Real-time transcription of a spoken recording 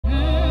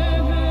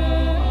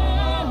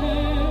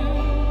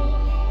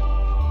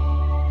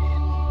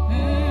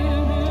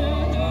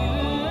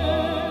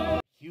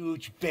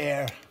huge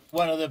bear.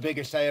 One of the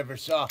biggest I ever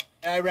saw.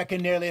 I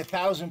reckon nearly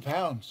 1,000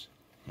 pounds.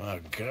 My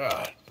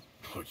God.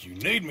 But you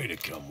need me to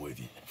come with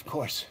you. Of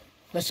course.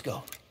 Let's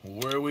go.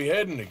 Where are we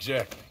heading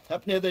exactly?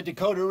 Up near the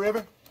Dakota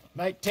River.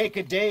 Might take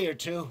a day or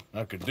two.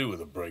 I could do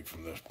with a break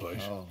from this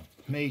place. Oh,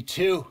 me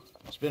too.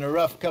 It's been a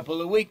rough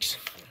couple of weeks.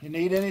 You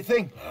need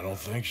anything? I don't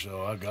think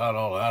so. I got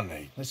all I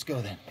need. Let's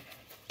go then.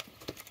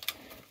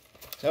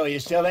 So you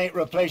still ain't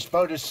replaced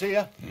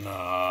Boadicea?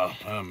 Nah,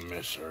 I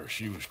miss her.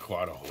 She was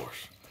quite a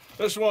horse.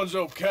 This one's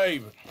okay,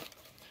 but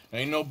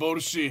ain't no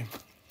Boadicea.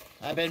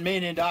 I've been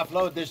meaning to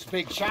offload this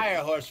big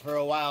Shire horse for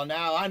a while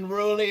now.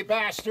 Unruly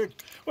bastard.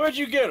 Where'd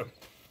you get him?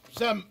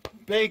 Some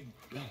big,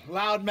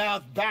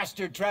 loudmouth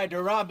bastard tried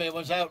to rob me.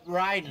 Was out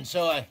riding,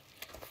 so I...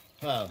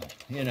 Well,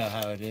 you know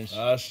how it is.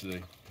 I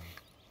see.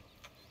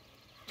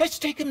 Let's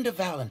take him to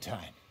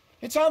Valentine.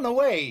 It's on the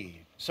way.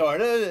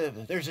 Sorta.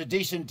 There's a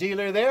decent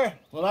dealer there.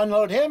 We'll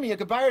unload him, you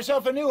could buy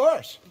yourself a new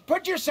horse.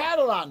 Put your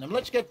saddle on him,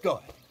 let's get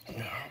going.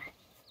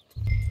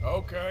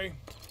 Okay.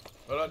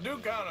 But I do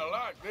kinda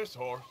like this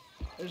horse.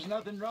 There's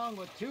nothing wrong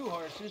with two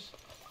horses.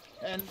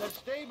 And the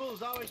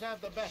stables always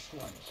have the best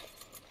ones.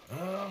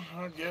 Well,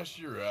 I guess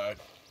you're right.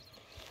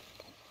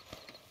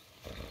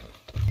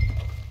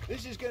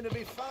 This is gonna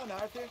be fun,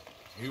 Arthur.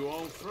 You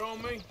won't throw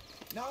me?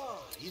 No,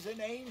 he's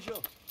an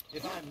angel.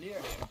 If I'm near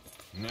him.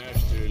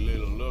 Nasty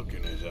little look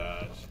in his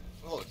eyes.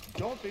 Oh,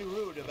 don't be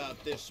rude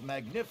about this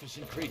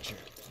magnificent creature.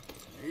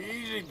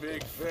 Easy,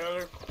 big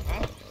feller.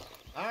 Huh?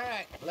 All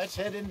right, let's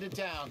head into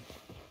town.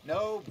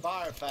 No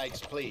bar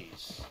fights,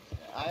 please.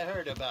 I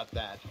heard about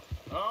that.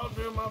 I'll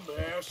do my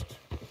best.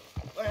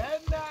 We're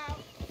heading out.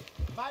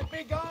 Might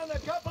be gone a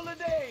couple of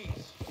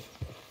days.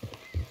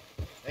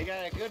 They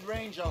got a good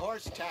range of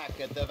horse tack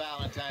at the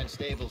Valentine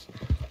stables.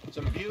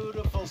 Some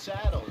beautiful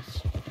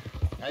saddles.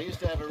 I used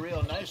to have a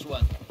real nice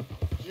one.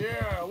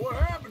 Yeah, what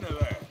happened to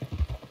that?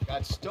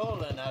 Got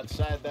stolen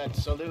outside that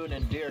saloon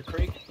in Deer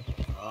Creek.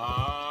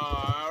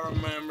 Ah, I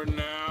remember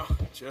now.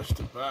 Just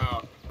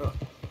about.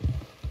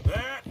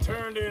 That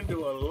turned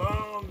into a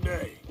long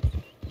day.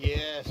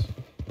 Yes.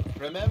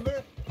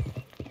 Remember?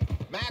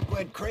 Mac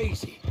went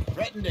crazy,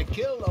 threatened to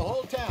kill the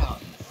whole town.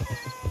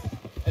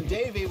 And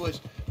Davy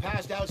was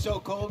passed out so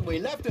cold we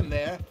left him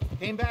there,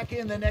 came back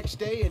in the next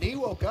day, and he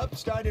woke up,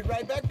 started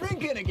right back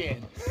drinking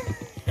again.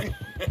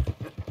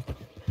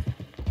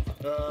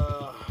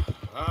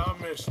 I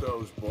miss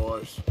those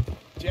boys.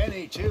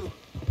 Jenny, too.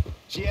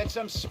 She had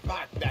some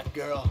spark, that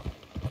girl.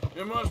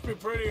 It must be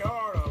pretty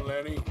hard on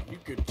Lenny. You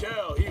could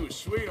tell he was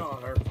sweet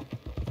on her.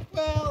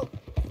 Well,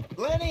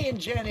 Lenny and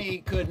Jenny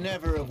could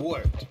never have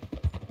worked.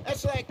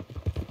 That's like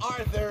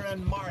Arthur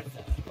and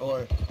Martha,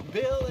 or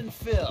Bill and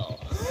Phil.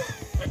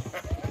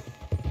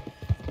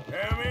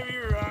 Yeah, maybe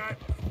you're right.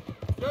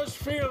 Does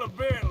feel a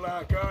bit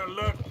like our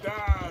luck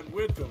died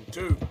with them,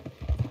 too.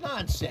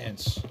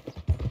 Nonsense.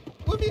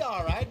 We'll be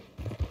all right.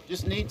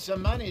 Just need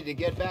some money to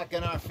get back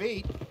on our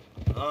feet.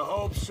 I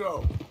hope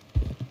so.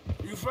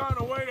 You find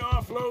a way to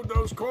offload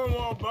those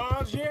Cornwall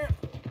bonds yet?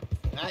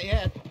 Not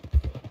yet.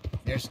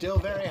 They're still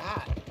very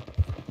hot.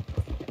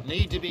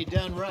 Need to be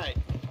done right.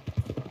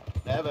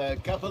 I have a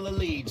couple of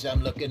leads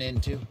I'm looking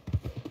into.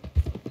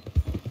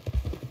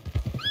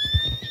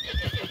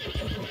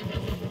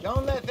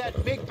 Don't let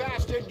that big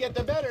bastard get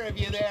the better of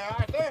you there,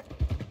 Arthur.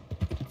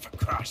 For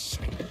Christ's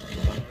sake.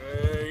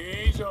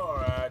 He's all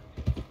right.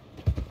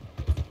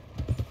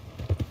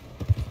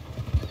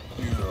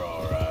 You're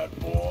all right,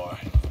 boy.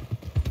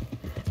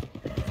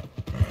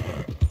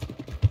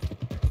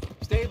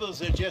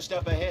 Stables are just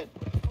up ahead.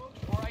 Folks,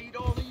 before I eat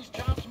all these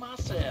chops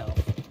myself.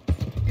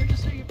 Good to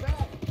see you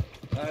back.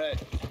 All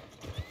right.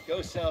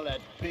 Go sell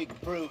that big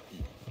brute.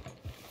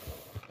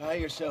 Buy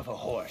yourself a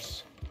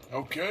horse.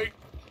 Okay.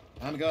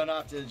 I'm going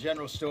off to the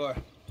general store.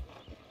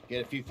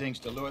 Get a few things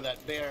to lure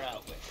that bear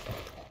out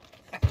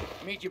with.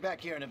 Meet you back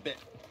here in a bit.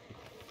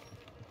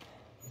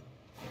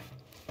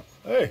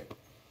 Hey,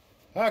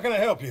 how can I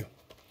help you?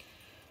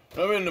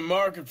 I'm in the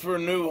market for a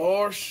new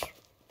horse.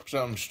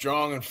 Something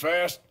strong and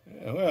fast.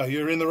 Yeah, well,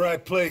 you're in the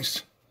right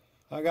place.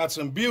 I got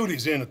some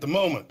beauties in at the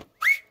moment.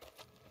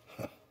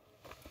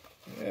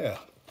 Yeah.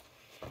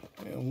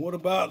 And what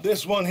about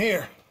this one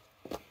here?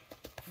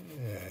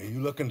 Yeah,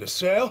 you looking to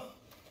sell?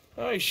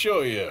 I ain't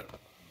sure yet.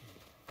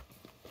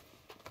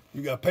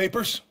 You got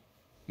papers?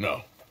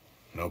 No.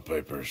 No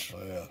papers.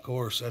 Well, of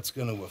course, that's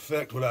gonna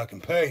affect what I can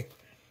pay.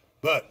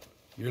 But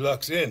your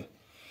luck's in.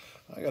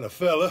 I got a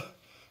fella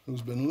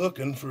who's been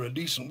looking for a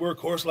decent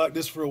workhorse like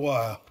this for a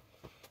while.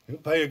 He'll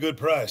pay a good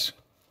price.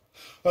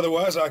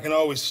 Otherwise, I can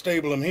always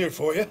stable him here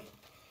for you.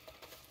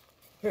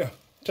 Here,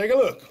 take a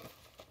look.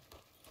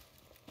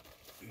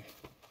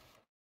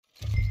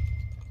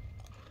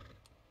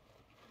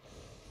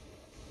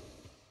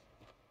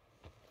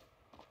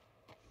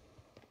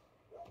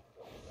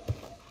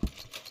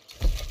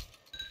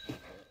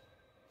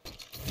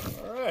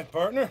 All right,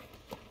 partner.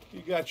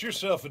 You got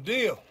yourself a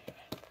deal.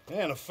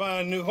 And a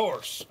fine new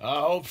horse. I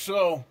hope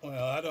so.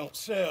 Well, I don't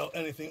sell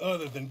anything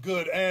other than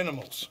good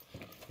animals.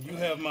 You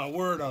have my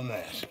word on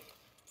that.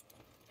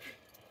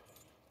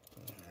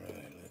 All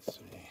right, let's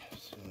see.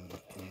 So,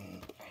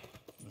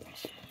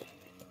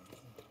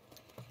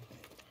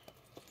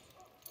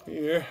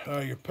 Here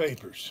are your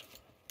papers.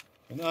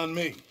 And on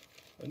me,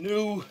 a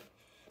new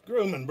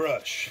grooming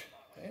brush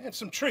and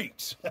some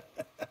treats.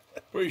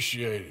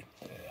 Appreciate it.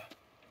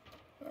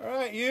 All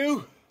right,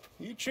 you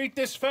treat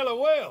this fella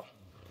well.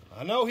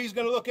 I know he's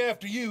gonna look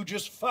after you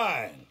just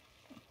fine.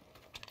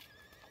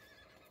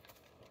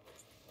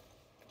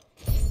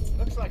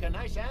 Looks like a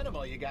nice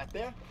animal you got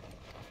there.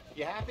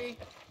 You happy?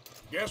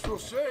 Guess we'll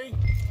see.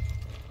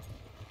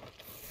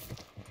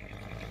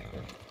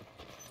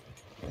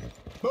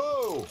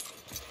 Boo!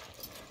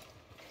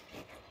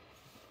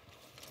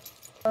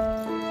 Hop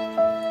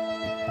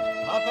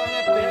on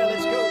up there,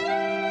 let's go.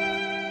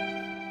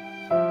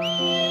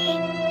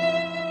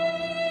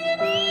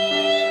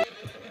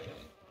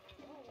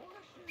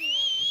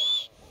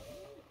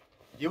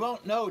 You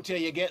won't know till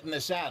you get in the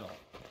saddle.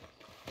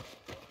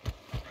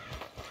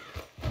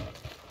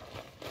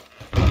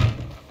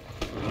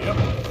 Yep.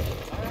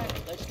 All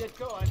right, let's get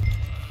going.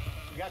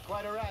 We got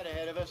quite a ride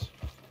ahead of us.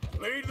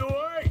 Lead the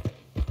way.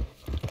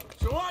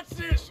 So what's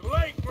this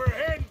lake we're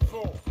heading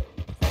for?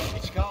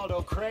 It's called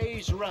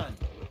O'Creagh's Run,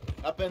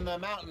 up in the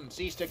mountains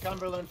east of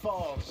Cumberland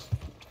Falls.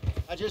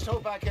 I just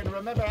hope I can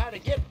remember how to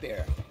get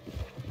there.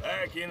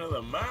 Back into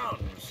the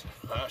mountains.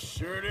 I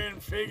sure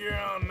didn't figure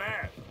on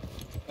that.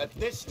 But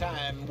this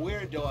time,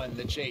 we're doing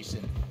the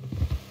chasing.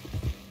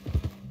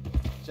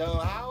 So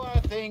how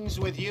are things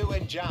with you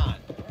and John?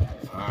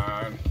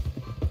 Fine.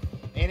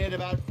 Ain't it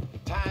about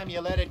time you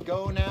let it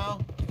go now?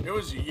 It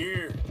was a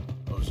year,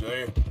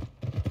 Jose.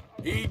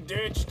 He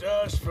ditched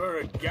us for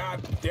a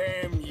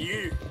goddamn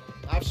year.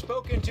 I've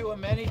spoken to him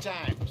many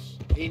times.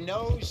 He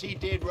knows he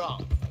did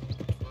wrong.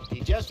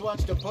 He just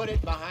wants to put it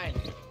behind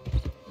him.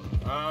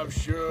 I'm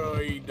sure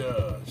he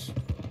does.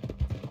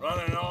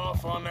 Running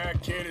off on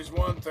that kid is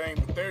one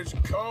thing, but there's a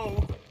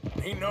code.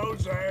 He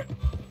knows that.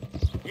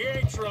 He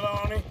ain't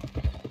Trelawney.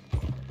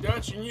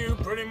 Dutch and you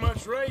pretty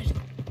much raised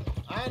him.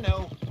 I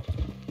know,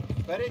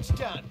 but it's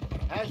done.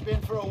 Has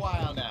been for a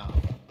while now.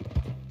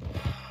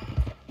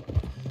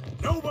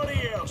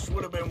 Nobody else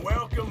would have been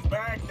welcomed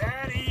back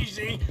that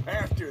easy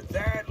after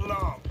that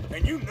long,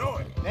 and you know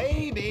it.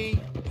 Maybe,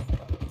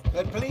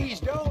 but please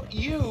don't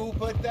you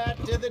put that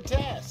to the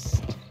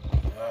test.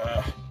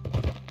 I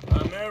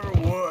never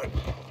would.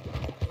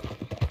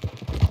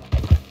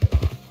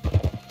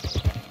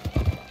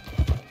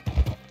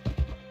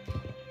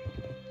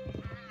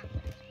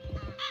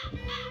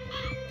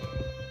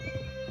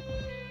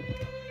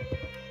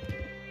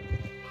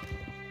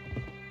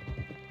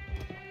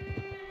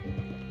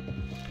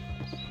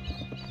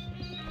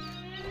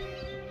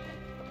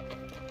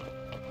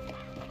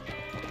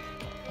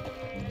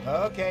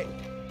 Okay,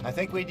 I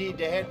think we need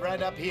to head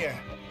right up here.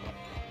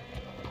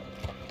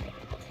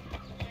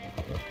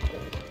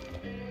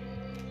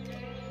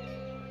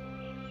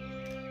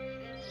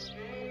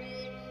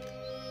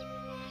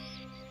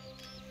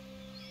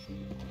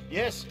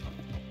 Yes,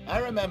 I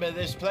remember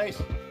this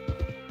place.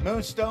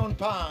 Moonstone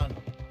Pond.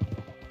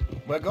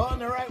 We're going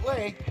the right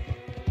way.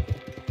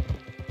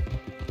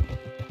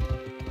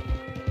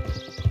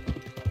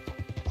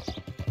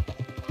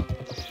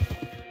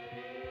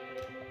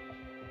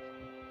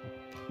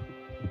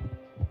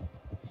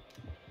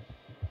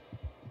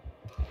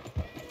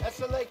 That's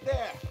the lake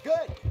there.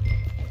 Good.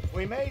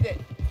 We made it.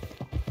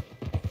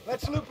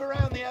 Let's loop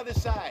around the other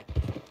side.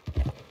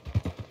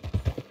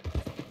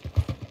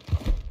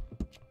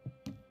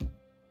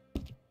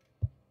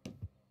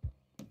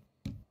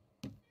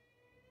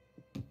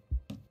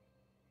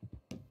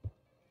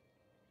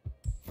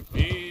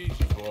 Easy,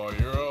 boy,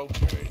 you're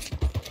okay.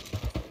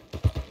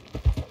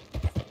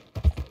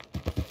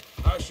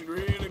 I should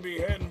really be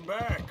heading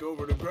back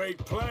over to Great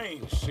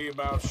Plains, see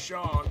about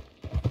Sean.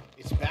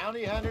 It's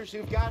bounty hunters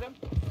who've got him?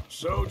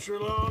 So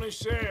Trelawney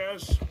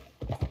says.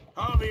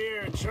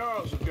 Javier and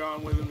Charles have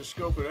gone with him to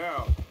scope it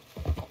out.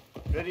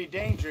 Pretty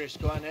dangerous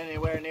going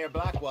anywhere near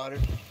Blackwater.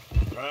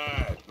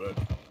 Right, but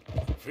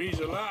if he's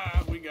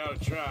alive, we gotta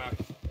try.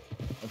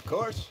 Of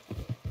course.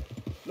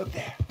 Look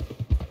there.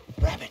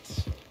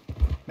 Rabbits.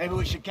 Maybe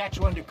we should catch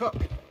one to cook.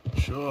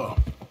 Sure.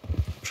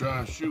 Try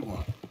and shoot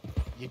one.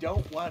 You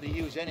don't want to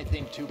use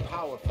anything too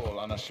powerful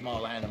on a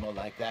small animal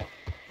like that.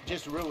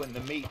 Just ruin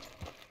the meat.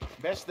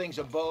 Best thing's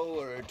a bow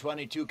or a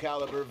 .22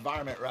 caliber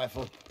varmint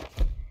rifle.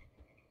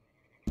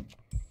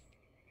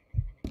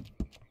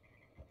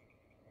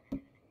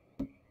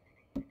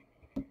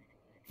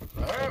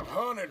 I have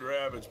hunted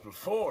rabbits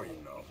before, you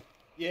know.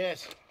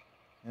 Yes,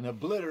 and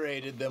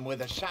obliterated them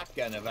with a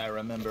shotgun, if I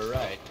remember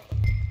right.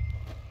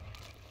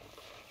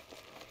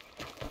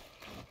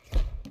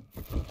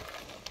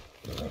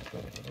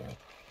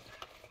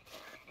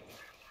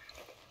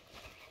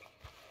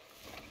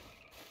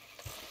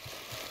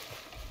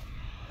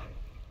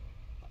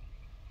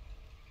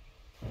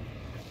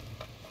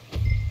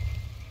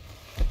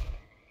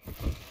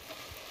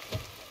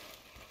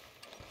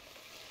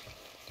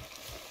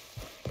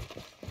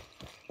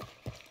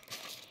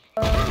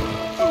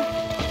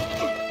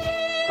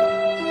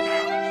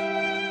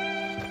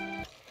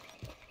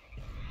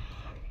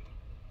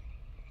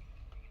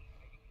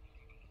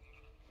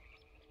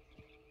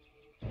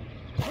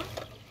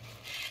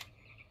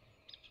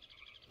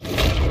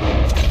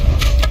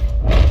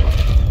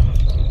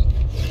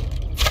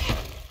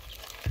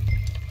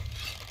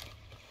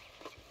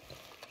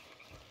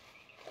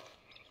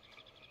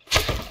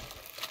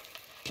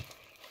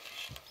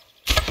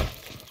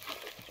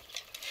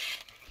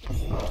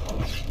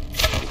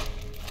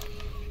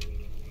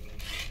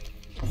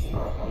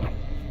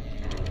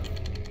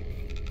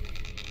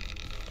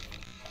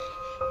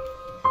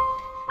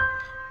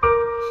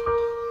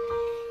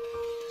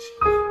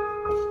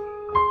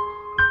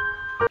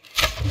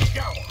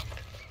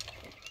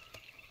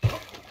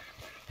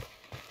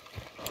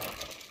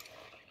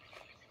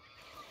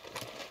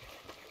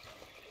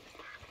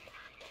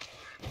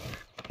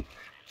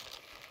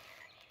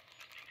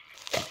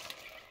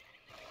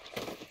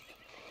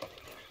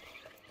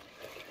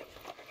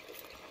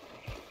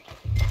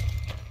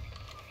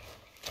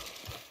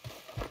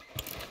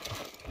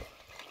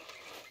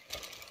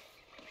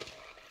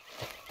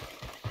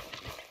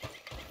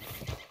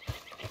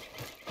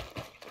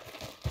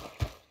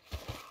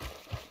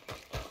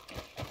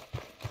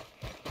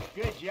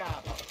 Good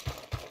job.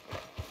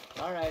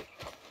 All right.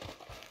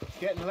 It's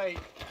getting late.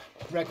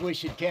 Reckon we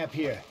should camp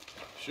here.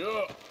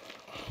 Sure.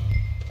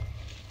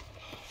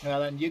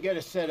 Well, then you get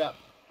us set up.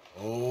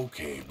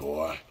 Okay,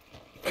 boy.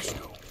 Let's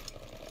go.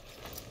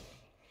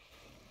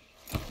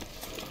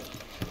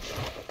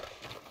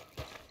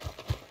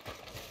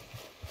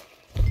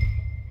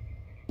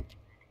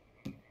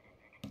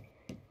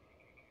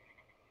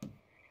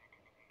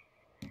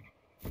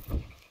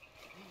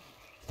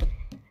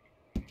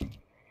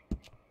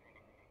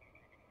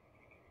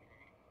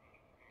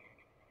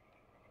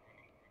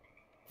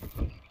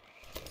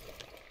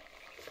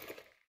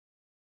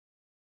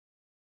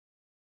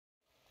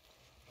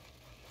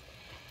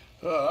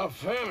 I'm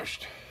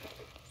famished.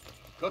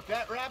 Cook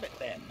that rabbit,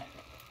 then.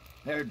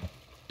 They're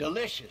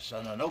delicious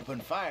on an open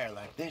fire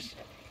like this.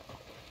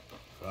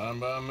 Fine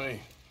by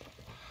me.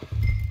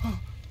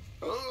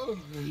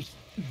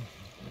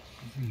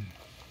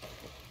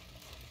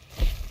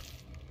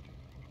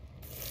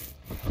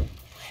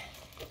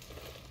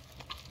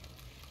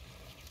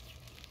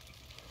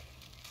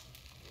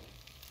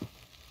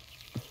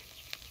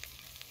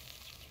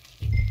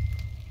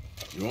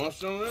 You want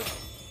some of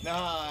this? No,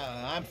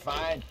 I'm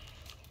fine.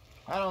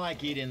 I don't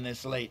like eating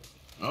this late.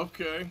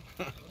 Okay.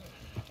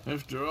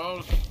 After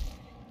all...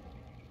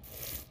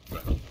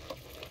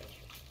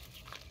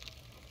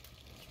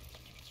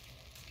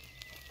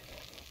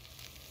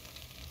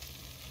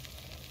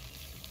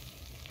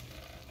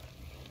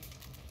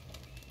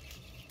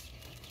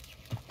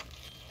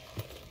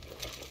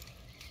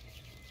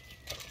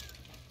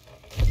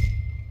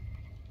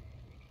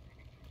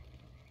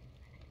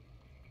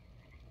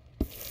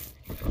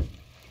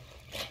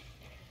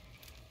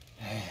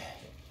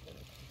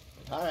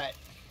 All right.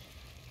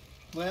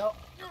 Well,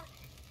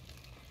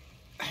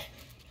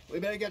 we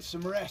better get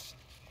some rest.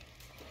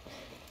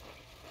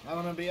 I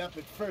want to be up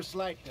at first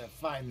light to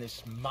find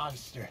this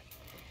monster.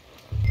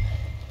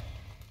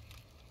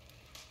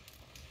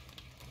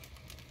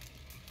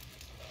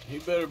 He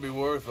better be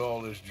worth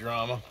all this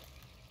drama.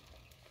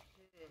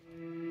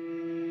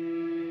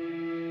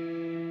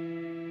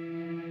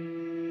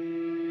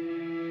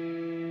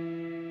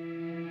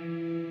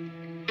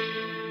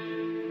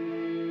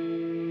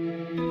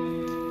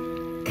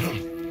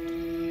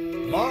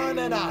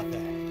 Morning, Arthur.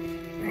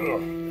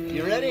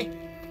 You ready?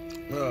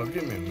 Oh,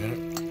 give me a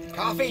minute.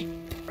 Coffee?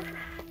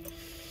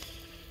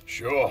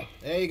 Sure.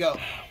 There you go.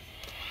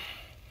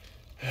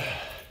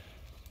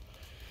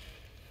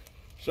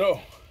 So,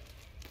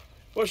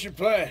 what's your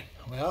plan?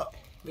 Well,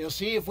 we'll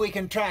see if we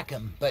can track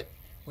him, but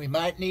we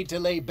might need to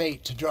lay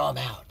bait to draw him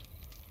out.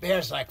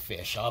 Bears like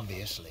fish,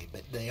 obviously,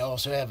 but they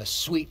also have a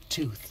sweet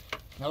tooth.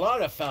 A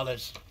lot of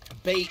fellas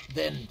bait,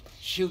 then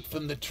shoot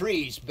from the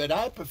trees, but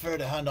I prefer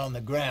to hunt on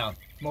the ground.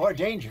 More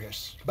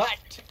dangerous,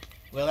 but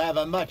we'll have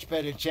a much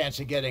better chance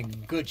of getting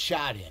a good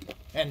shot in.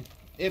 And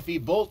if he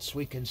bolts,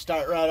 we can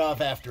start right off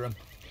after him.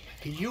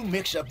 Can you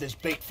mix up this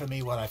bait for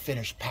me while I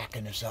finish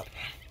packing this up?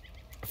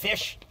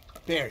 Fish,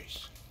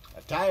 berries.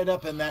 I'll tie it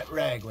up in that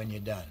rag when you're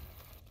done.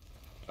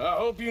 I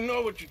hope you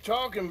know what you're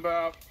talking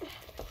about.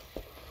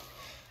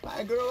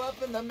 I grew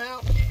up in the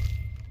mountains.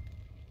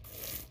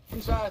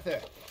 Miss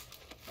Arthur,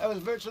 I was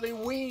virtually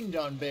weaned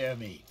on bear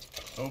meat.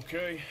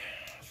 Okay,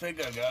 I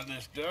think I got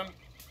this done.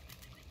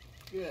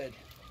 Good.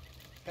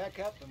 Pack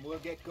up and we'll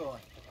get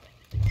going.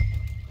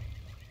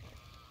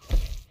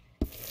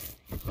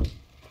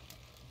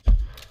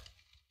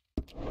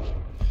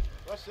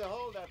 What's the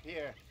hold up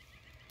here?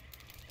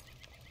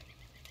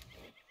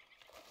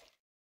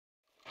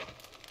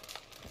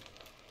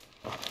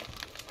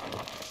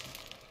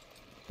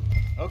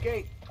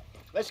 Okay,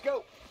 let's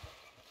go.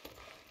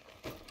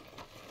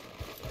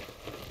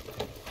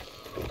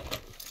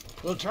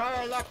 We'll try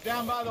our luck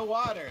down by the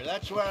water.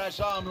 That's where I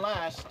saw him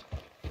last.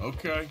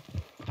 Okay.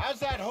 How's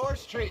that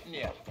horse treating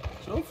you?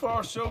 So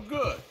far, so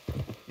good.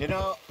 You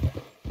know,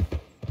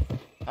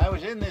 I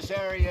was in this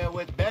area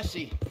with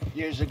Bessie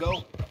years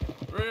ago.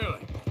 Really?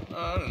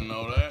 I didn't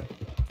know that.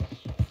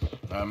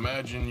 I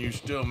imagine you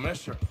still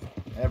miss her.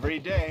 Every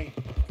day.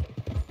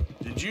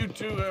 Did you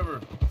two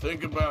ever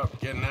think about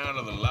getting out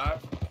of the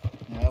life?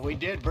 We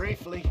did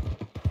briefly.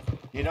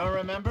 You don't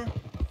remember?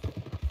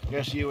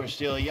 Guess you were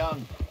still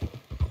young.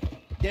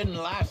 Didn't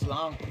last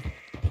long.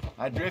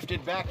 I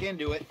drifted back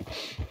into it.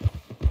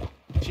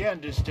 She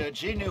understood.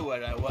 She knew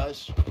what I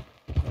was.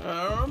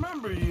 I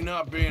remember you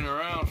not being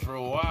around for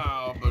a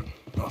while, but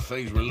well,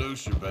 things were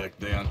looser back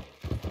then.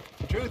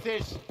 Truth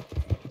is,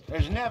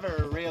 there's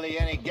never really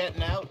any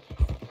getting out.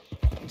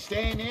 And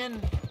staying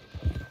in,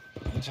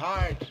 it's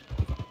hard.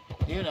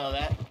 You know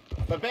that.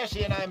 But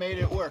Bessie and I made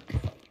it work.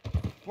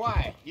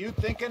 Why? You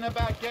thinking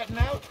about getting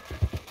out?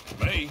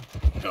 Me?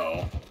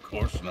 No, of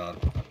course not.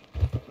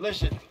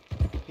 Listen,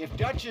 if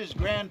Dutch's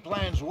grand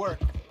plans work,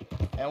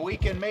 and we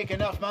can make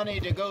enough money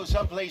to go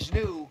someplace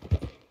new,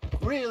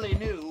 really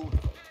new,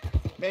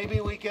 maybe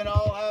we can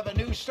all have a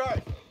new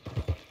start.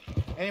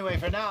 Anyway,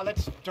 for now,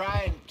 let's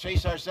try and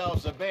chase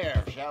ourselves a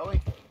bear, shall we?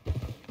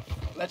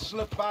 Let's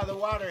look by the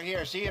water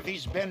here, see if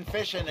he's been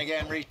fishing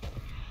again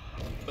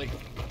recently.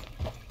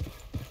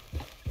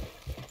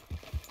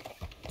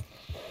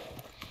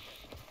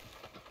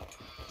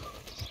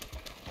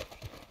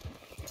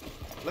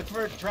 Look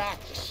for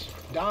tracks,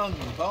 dung,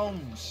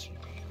 bones,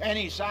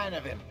 any sign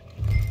of him.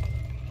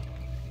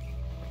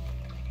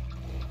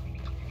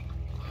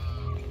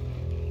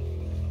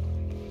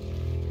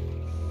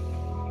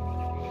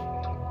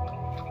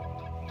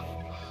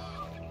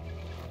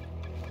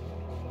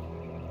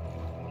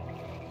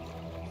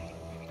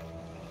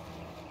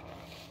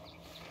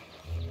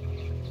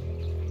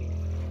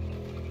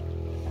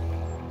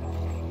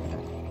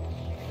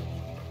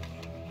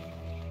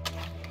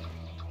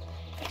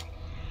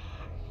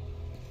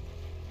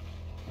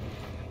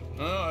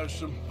 Oh, there's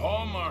some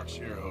paw marks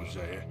here,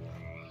 Hosea.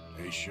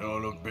 They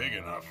sure look big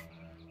enough.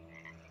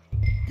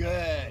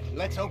 Good.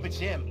 Let's hope it's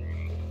him.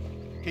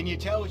 Can you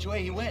tell which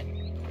way he went?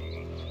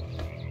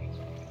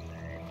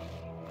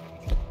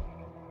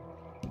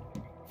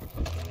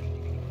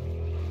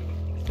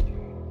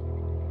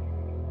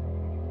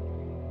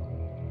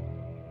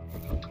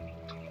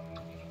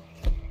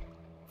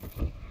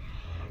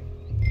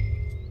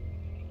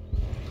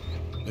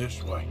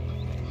 This way.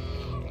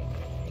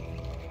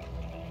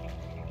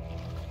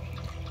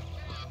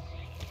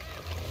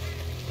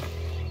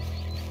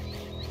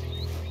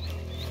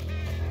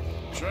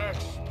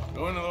 Tracks.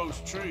 Go into those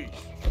trees.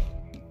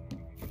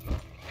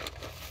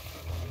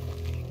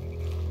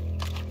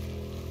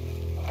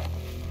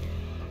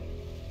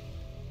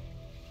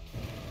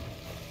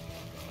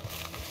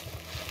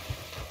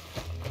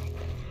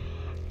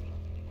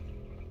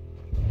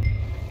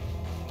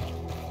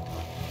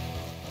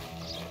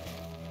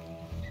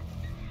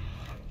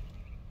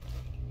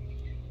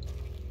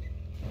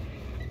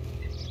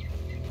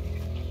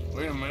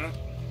 Wait a minute.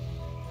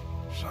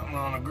 Something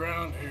on the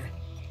ground here.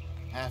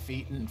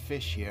 Half-eaten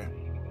fish here.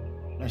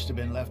 Must have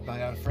been left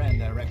by our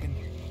friend, I reckon.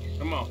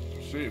 Come on,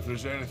 see if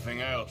there's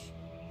anything else.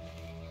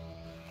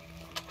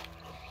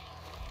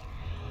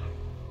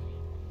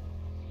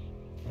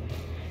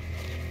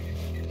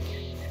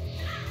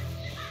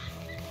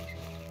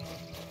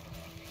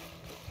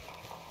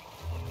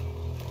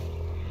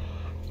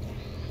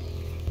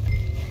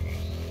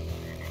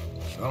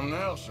 Something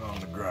else on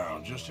the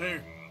ground, just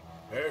here.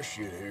 There's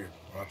shit here.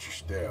 Watch your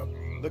step.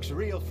 Looks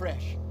real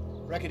fresh.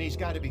 Reckon he's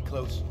got to be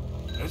close.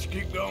 Let's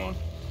keep going.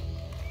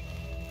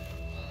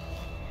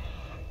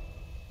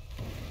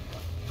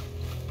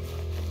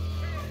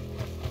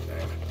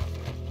 Damn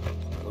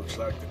it. Looks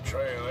like the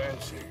trail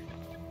ends here.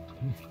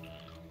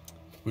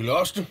 We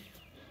lost him?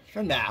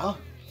 For now.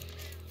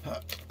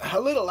 A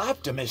little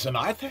optimism,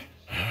 Arthur.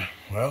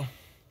 Well,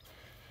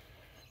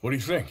 what do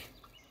you think?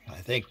 I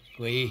think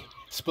we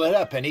split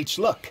up and each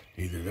look.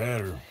 Either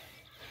that or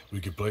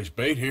we could place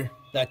bait here.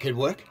 That could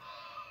work.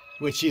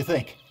 Which do you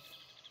think?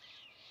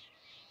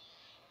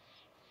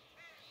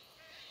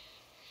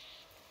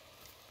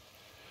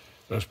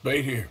 Let's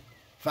bait here.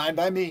 Fine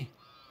by me.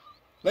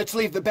 Let's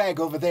leave the bag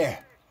over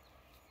there.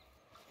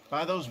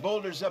 By those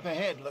boulders up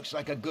ahead, looks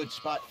like a good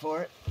spot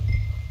for it.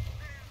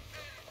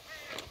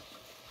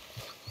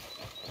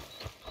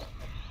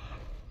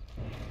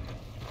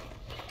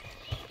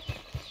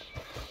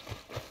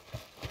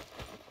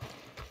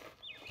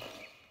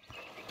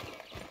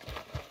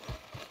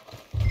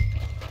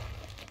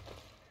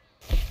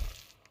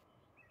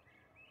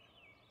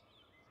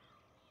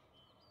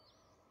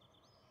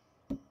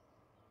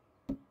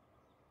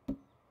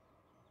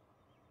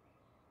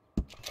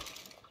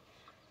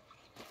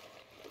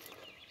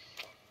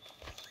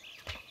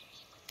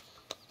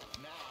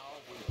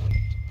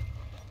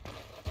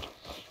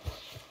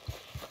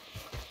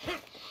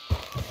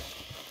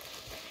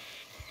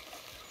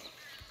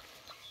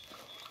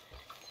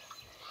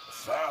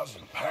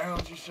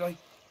 £1,000, you say?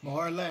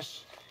 More or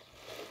less.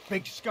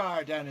 Big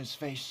scar down his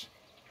face.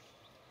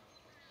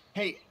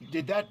 Hey,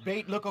 did that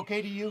bait look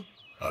okay to you?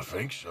 I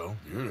think so.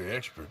 You're the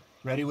expert.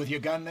 Ready with your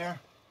gun there?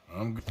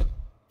 I'm good.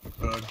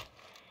 Bud.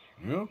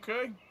 You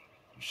okay?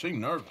 You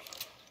seem nervous.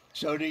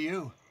 So do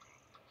you.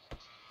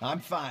 I'm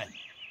fine.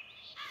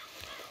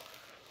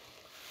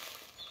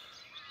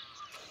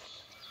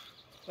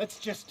 Let's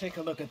just take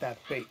a look at that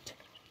bait.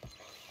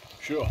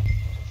 Sure.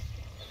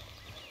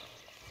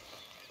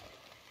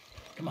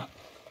 Come on.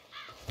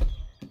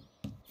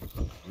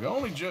 We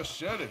only just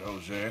said it,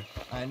 Jose.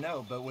 I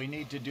know, but we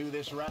need to do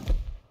this right.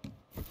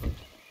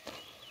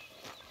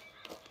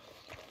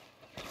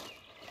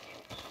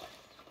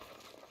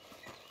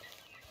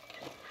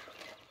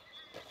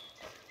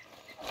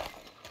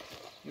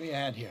 Give me a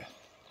hand here.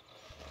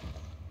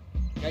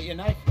 Got your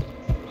knife?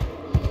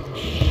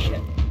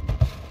 Shit.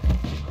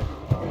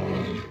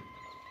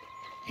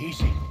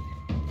 Easy.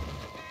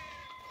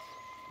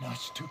 No,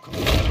 it's too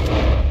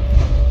close.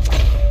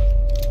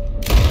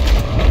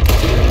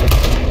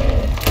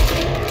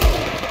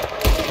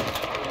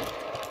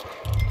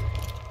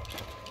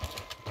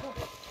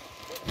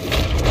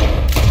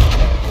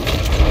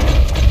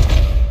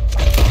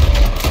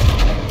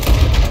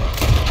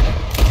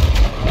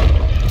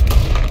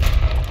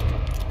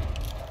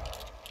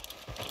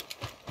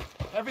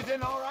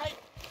 Everything all right?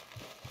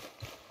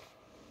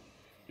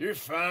 You're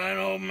fine,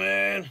 old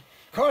man.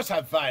 Of course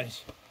I'm fine.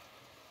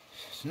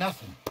 It's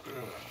nothing.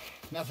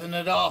 Nothing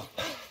at all.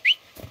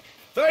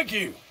 Thank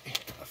you,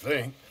 I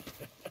think.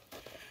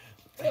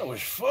 That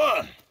was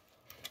fun.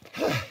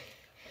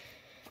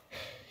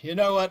 You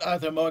know what,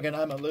 Arthur Morgan?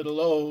 I'm a little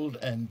old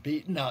and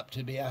beaten up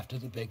to be after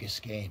the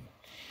biggest game.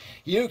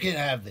 You can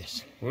have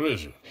this. What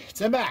is it?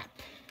 It's a map.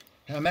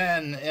 A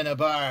man in a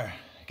bar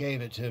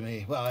gave it to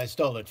me. Well, I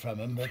stole it from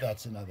him, but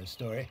that's another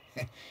story.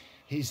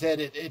 He said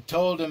it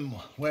told him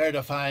where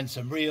to find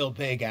some real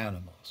big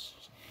animals.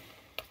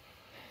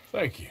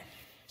 Thank you.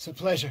 It's a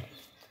pleasure.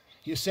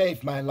 You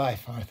saved my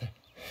life, Arthur.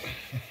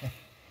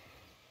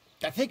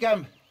 I think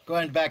I'm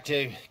going back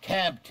to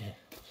camp to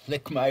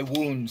lick my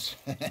wounds.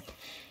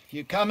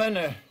 You coming,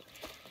 or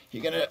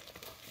you gonna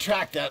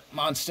track that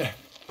monster?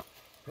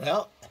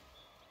 Well,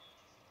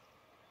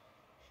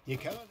 you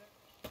coming?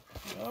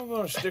 I'm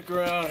gonna stick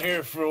around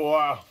here for a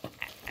while.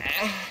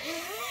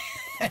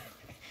 All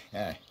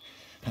right.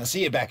 I'll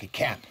see you back at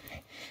camp.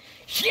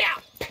 Yeah!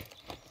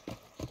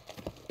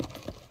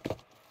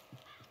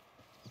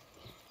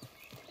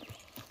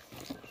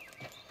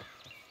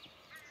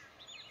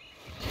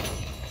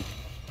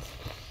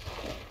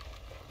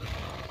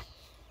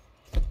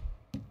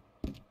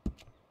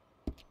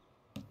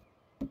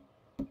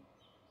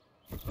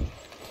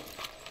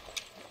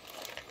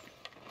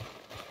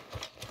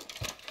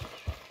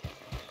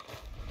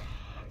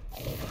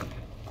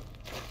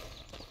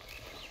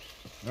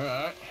 All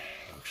right.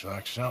 Looks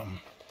like something.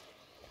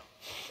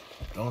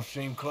 Don't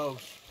seem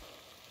close.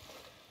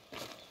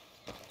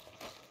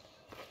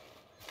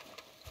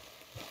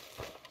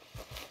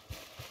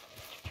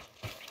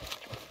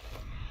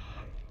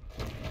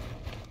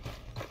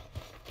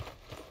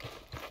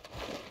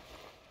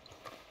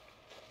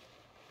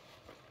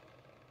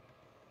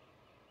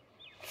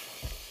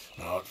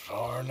 Not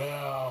far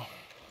now.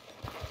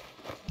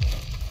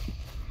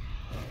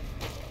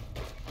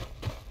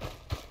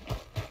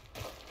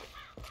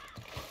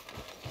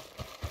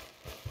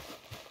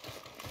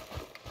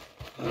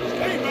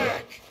 Stay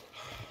back!